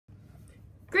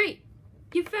Great!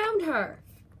 You found her!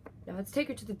 Now let's take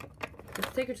her to the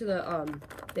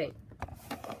thing.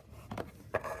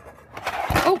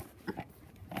 Oh!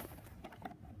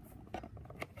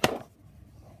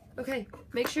 Okay,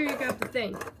 make sure you grab the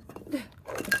thing.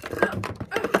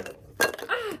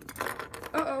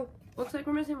 Uh-oh. Looks like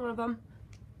we're missing one of them.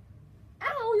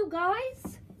 Ow, you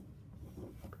guys!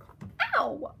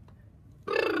 Ow!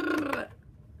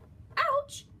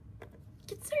 Ouch!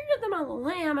 Consider them a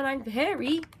lamb and I'm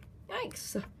hairy.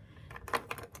 Yikes.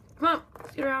 Come on,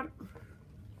 let's get her out.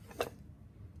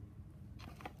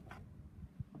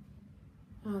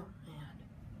 Oh, man.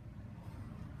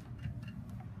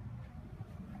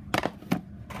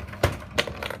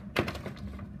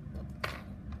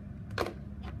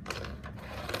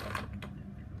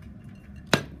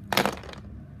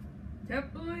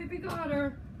 Can't believe we got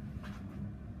her.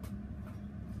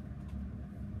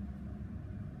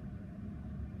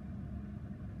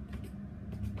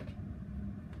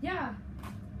 Yeah.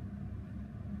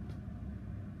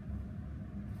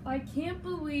 I can't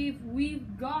believe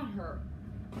we've got her.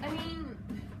 I mean,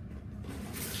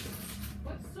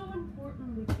 what's so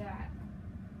important with that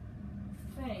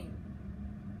thing?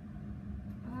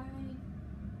 I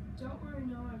don't really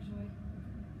know, actually.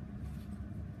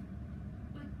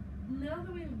 But now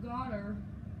that we've got her,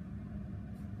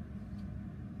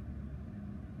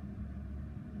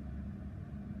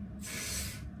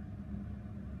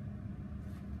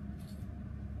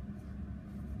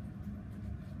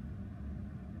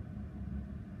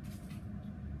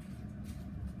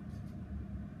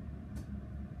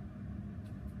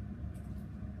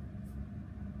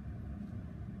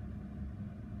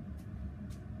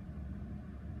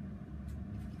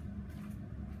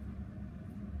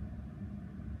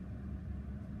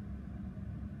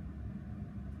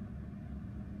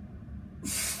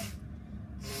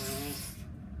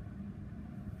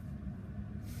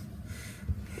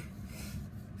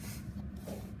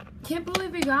 can't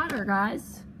believe we got her,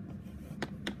 guys.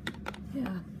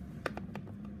 Yeah.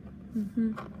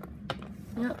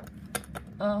 Yep.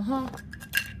 Oh.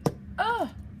 Oh.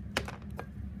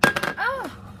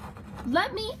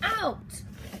 Let me out.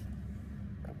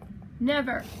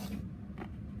 Never.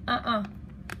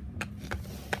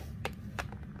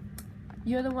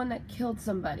 You're the one that killed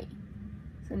somebody.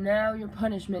 So now your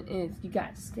punishment is you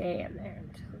gotta stay in there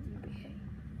until you behave.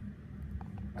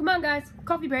 Come on, guys.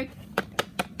 Coffee break.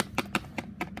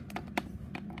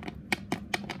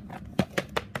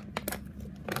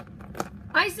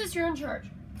 Isis, you're in charge.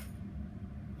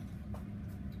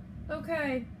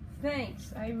 Okay,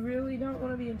 thanks. I really don't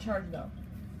want to be in charge, though.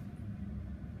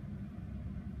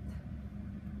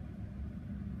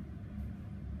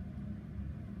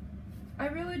 I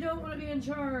really don't want to be in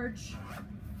charge.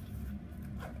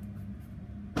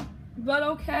 But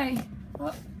okay,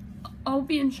 I'll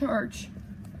be in charge.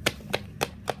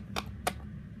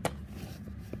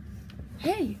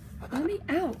 Hey, let me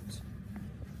out.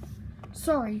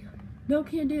 Sorry. No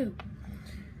can do.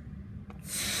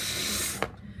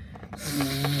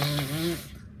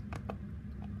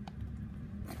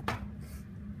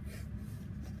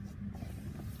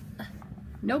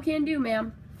 No can do,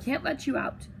 ma'am. Can't let you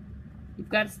out. You've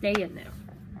got to stay in there.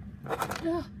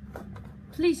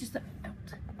 Please just let me out.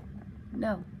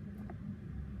 No.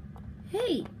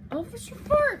 Hey, Officer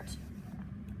Bart.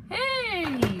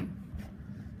 Hey.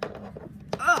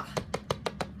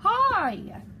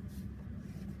 Hi.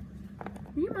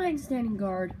 Do you mind standing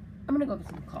guard? I'm gonna go get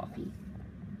some coffee.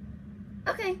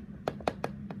 Okay.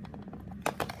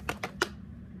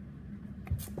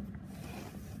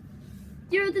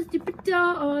 You're the stupid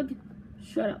dog.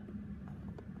 Shut up.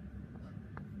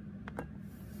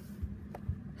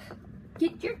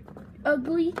 Get your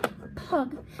ugly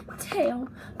pug tail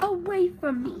away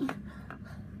from me.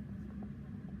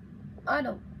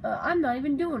 I'm not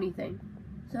even doing anything.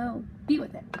 So, be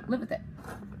with it. Live with it.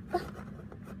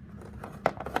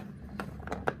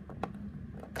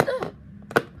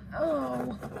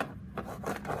 Oh.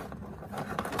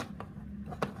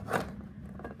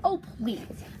 Oh, please.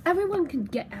 Everyone can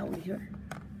get out of here.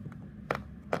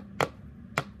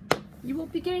 You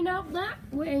won't be getting out that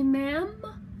way, ma'am.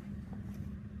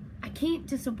 I can't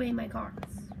disobey my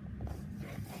guards.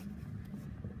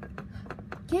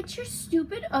 Get your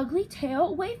stupid, ugly tail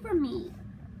away from me.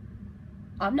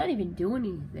 I'm not even doing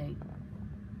anything.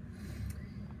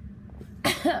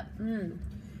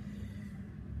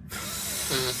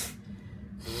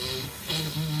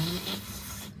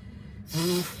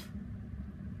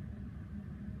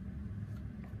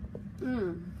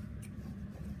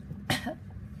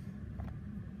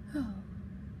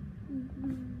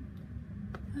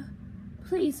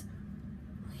 Please.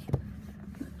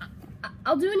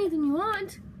 I'll do anything you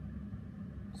want.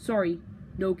 Sorry,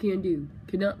 no can do.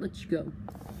 Cannot let you go.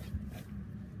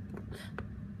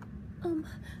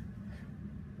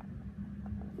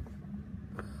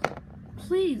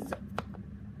 Please.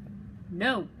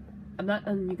 No, I'm not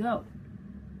letting you go.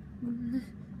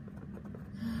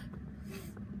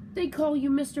 They call you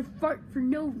Mr. Fart for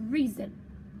no reason.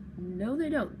 No, they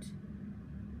don't.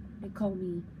 They call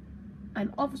me,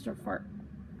 I'm Officer Fart.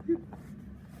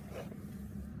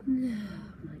 Oh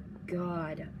my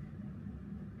God.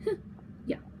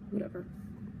 Yeah, whatever.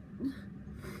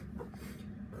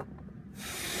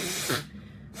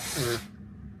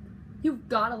 You've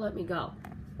gotta let me go.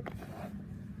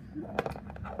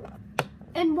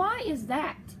 And why is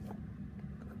that?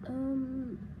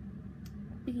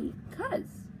 Because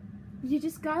you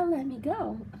just gotta let me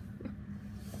go.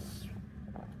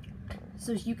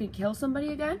 So you can kill somebody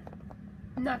again?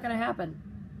 Not gonna happen.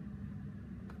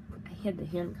 I hid the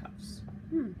handcuffs.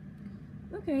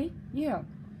 Okay, yeah.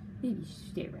 Maybe you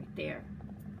should stay right there.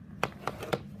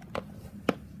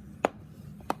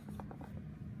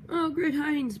 Oh, great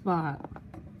hiding spot.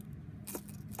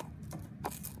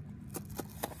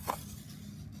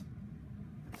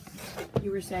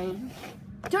 You were saying?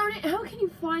 Darn it, how can you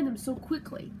find them so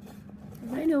quickly?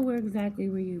 I know exactly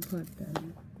where you put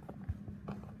them.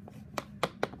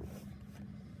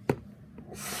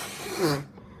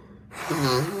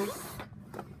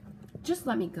 Just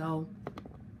let me go.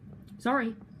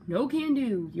 Sorry, no can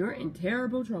do. You're in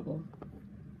terrible trouble.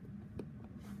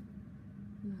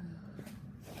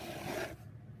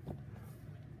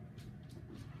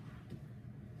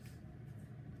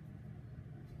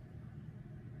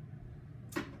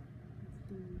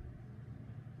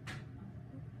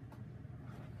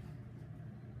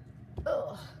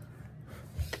 Ugh.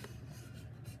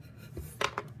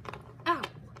 Ow.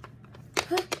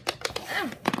 Huh. Ow.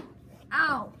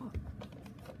 Ow.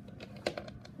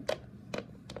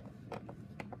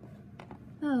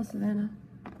 Hello, Savannah.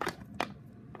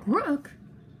 Brooke?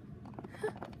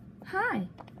 Hi.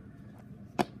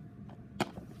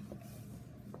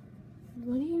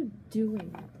 What are you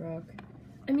doing, Brooke?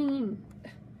 I mean,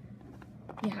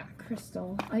 yeah,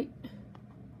 Crystal.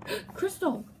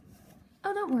 Crystal!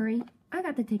 Oh, don't worry. I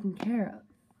got that taken care of.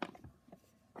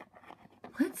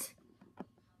 What?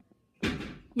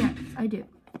 Yes, I do.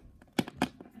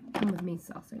 Come with me,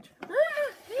 sausage.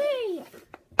 Ah, hey!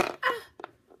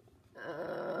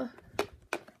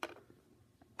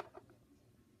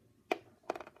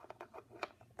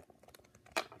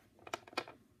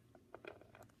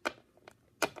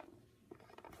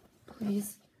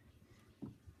 Please.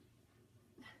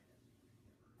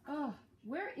 Oh,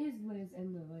 where is Liz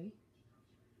and Lily?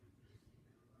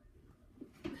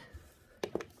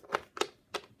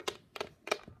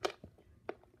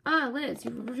 Ah, Liz,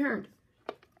 you've returned.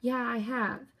 Yeah, I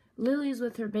have. Lily's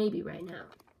with her baby right now.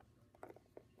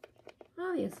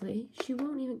 Obviously, she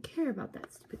won't even care about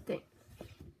that stupid thing.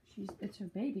 It's her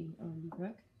baby,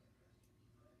 Brooke.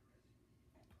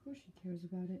 Of course she cares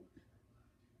about it.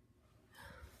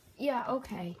 Yeah,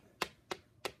 okay.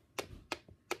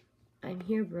 I'm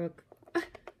here, Brooke.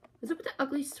 What's up with the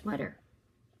ugly sweater?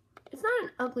 It's not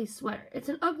an ugly sweater. It's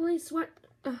an ugly it's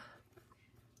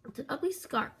an ugly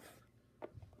scarf.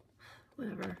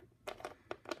 Whatever.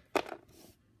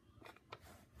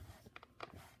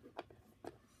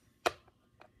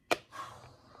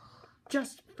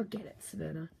 Just forget it,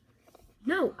 Savannah.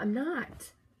 No, I'm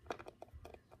not.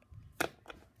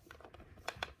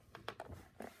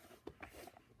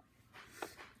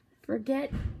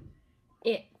 Forget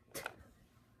it.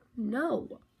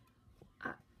 No.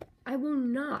 I will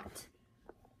not.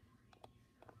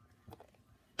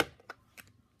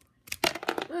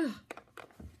 Ugh.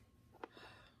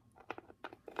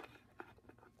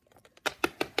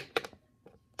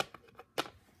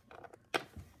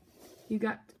 You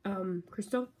got,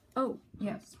 Crystal? Oh,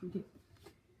 yes, we do.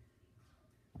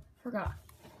 Forgot.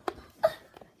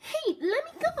 Hey, let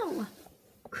me go!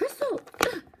 Crystal!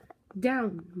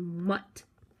 Down, mutt.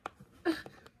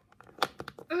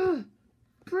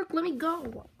 Brooke, let me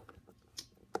go.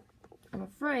 I'm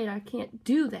afraid I can't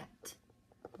do that.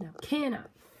 Now, can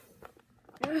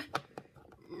I?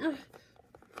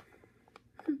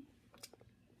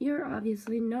 You're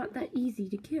obviously not that easy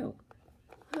to kill.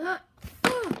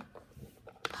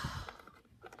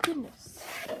 Goodness.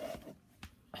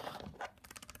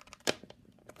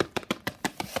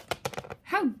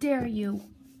 How dare you?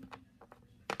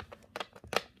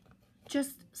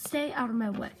 Just stay out of my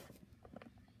way.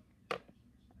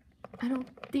 I don't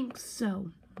think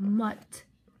so, mutt.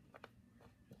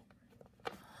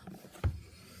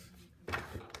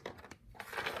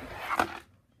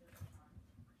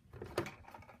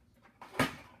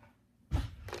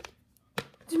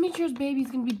 Demetria's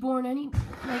baby's gonna be born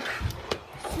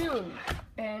soon.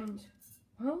 And,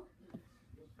 well,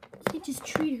 you can't just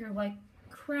treat her like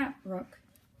crap, Brooke.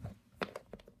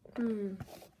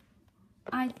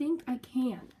 I think I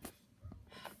can.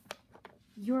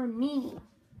 You're a meanie.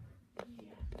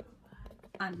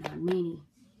 I'm not a meanie.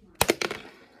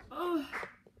 Oh.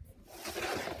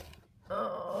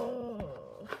 Oh.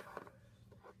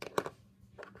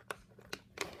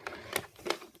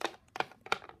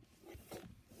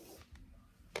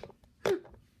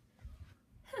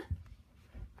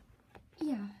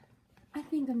 Yeah, I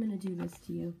think I'm gonna do this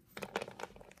to you.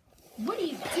 What are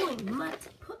you doing, mutt?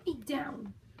 Put me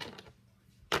down.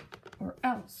 Or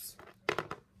else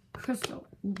Crystal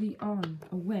will be on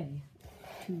a way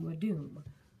to a doom.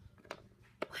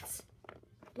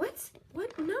 What?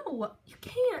 No, you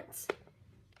can't.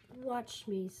 Watch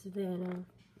me, Savannah.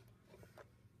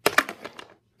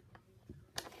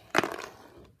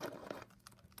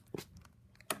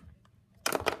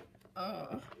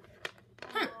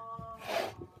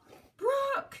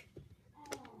 Brooke!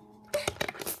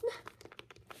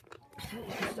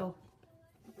 Crystal.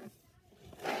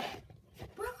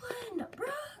 Brooklyn!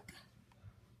 Brooke!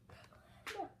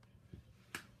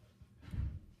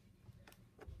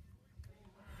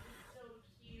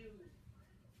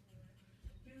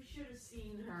 Should have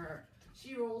seen her.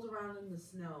 She rolled around in the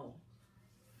snow.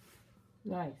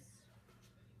 Nice.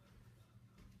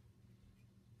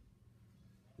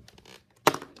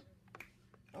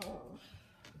 Oh.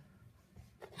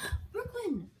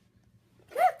 Brooklyn!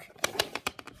 Brooke!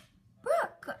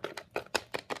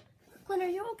 Brooklyn, are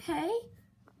you okay?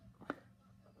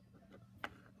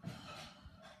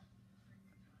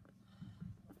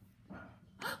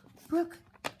 Brooke,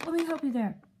 let me help you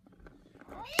there.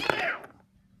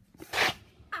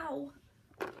 Ow!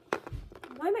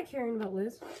 Why am I caring about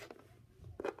Liz?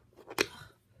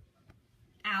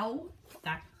 Ow!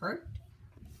 That hurt.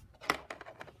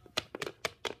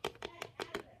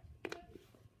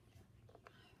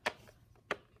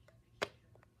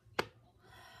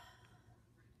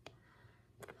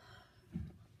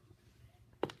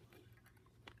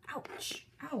 Ouch!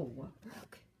 Ow!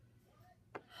 Brooke.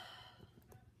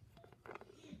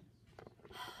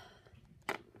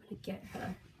 I'm gonna get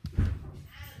her.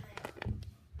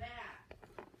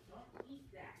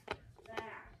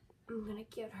 I'm gonna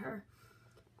get her.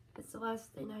 It's the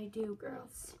last thing I do,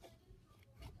 girls.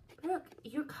 Brooke,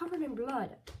 you're covered in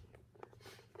blood.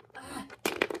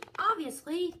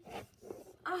 Obviously.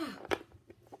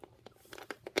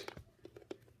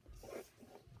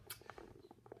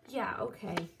 Yeah,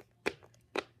 okay.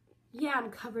 Yeah,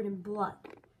 I'm covered in blood.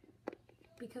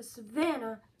 Because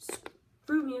Savannah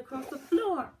threw me across the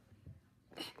floor.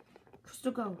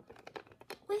 Crystal, go.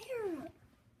 Where?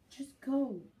 Just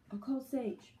go. I'll call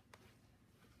Sage.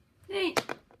 Hey.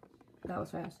 That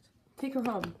was fast. Take her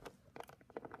home.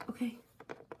 Okay.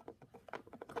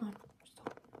 Come on.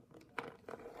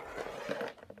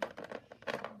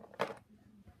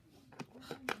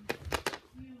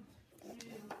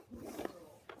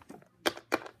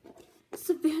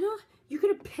 Savannah, you're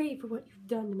gonna pay for what you've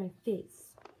done to my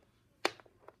face.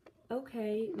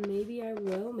 Okay, maybe I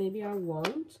will, maybe I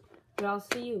won't. But I'll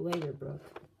see you later,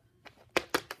 Brooke.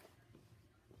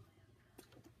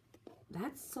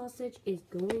 That sausage is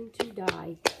going to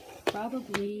die.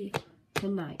 Probably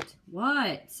tonight.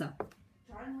 What? Try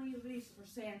and leave these for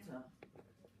Santa.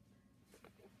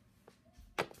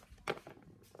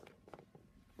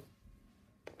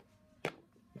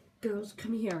 Girls,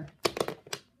 come here.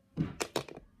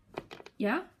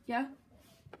 Yeah? Yeah?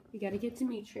 We gotta get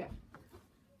Demetria.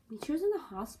 Demetria's in the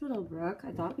hospital, Brooke.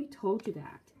 I thought we told you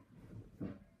that.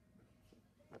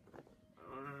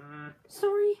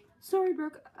 Sorry,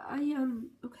 Brooke.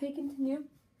 Okay, continue.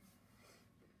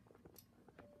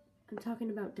 I'm talking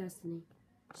about Destiny.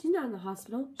 She's not in the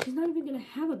hospital. She's not even gonna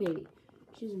have a baby.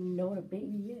 She doesn't even know what a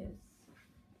baby is.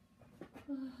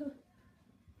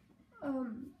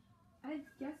 I'm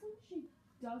guessing she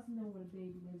does know what a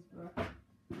baby is, Brooke.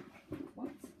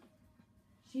 What?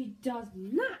 She does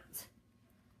not!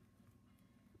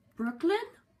 Brooklyn?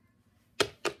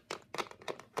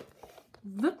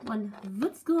 Brooklyn,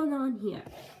 what's going on here?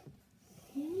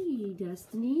 Hey,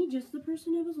 Destiny, just the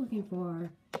person I was looking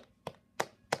for.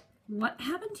 What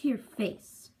happened to your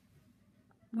face?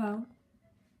 Well,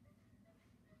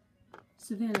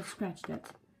 Savannah scratched it.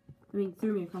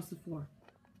 Threw me across the floor.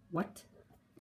 What?